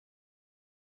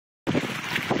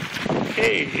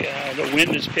Okay, the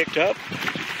wind has picked up,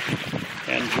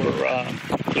 and we're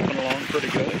clipping along pretty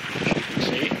good, as you can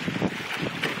see.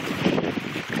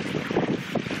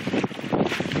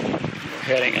 We're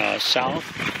heading south,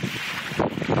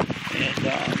 and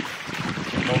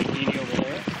Molokini over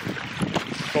there,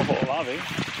 Koho'olawe.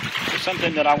 There's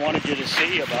something that I wanted you to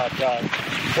see about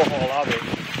Koho'olawe.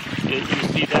 You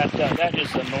see that that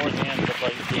is the north end of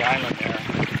the island there,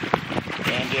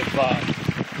 and if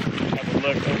have a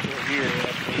look over here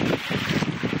at the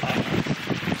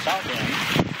south end,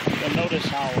 you'll notice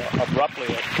how abruptly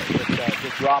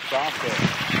it drops off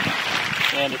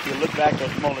there. And if you look back at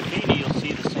Molokini, you'll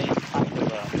see the same kind of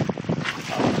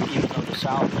even though the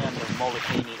south end of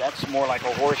Molokini, that's more like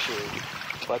a horseshoe,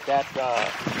 but that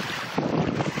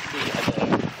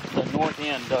the north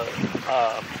end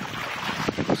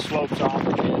slopes off a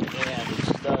bit, and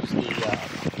it does the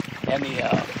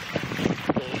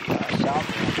south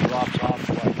end drops off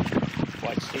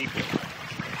quite steeply.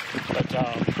 But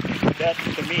that,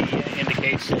 to me,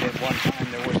 indicates that at one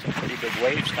time there were some pretty big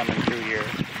waves coming through here,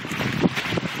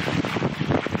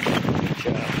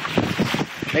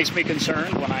 which makes me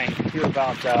concerned when I hear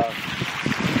about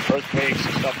earthquakes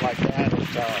and stuff like that in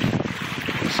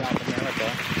South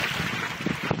America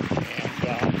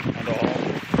and all.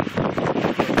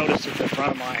 You'll notice at the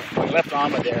front of my left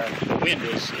arm there, the wind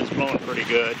is blowing pretty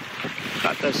good.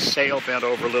 Got the sail bent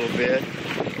over a little bit.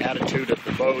 The attitude of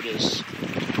the boat is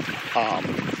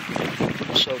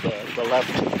so the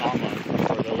left arm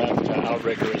or the left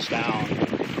outrigger is down.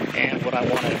 And what I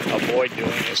want to avoid doing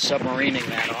is submarining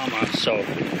that arm. So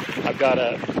I've got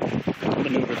to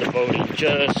maneuver the boat in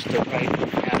just the right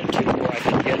attitude where I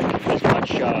can get as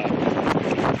much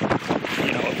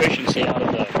efficiency out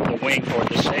of the wing or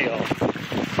the sail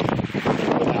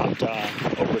without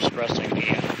overstressing the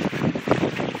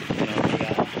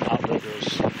outriggers.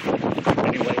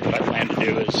 Anyway, what I plan to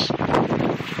do is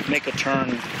make a turn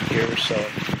here, so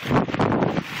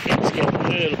it's getting a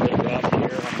little bit rough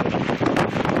here. I'm going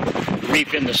to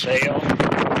reef in the sail.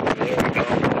 There we go.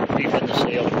 Reef in the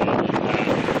sail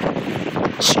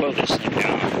and slow this thing down.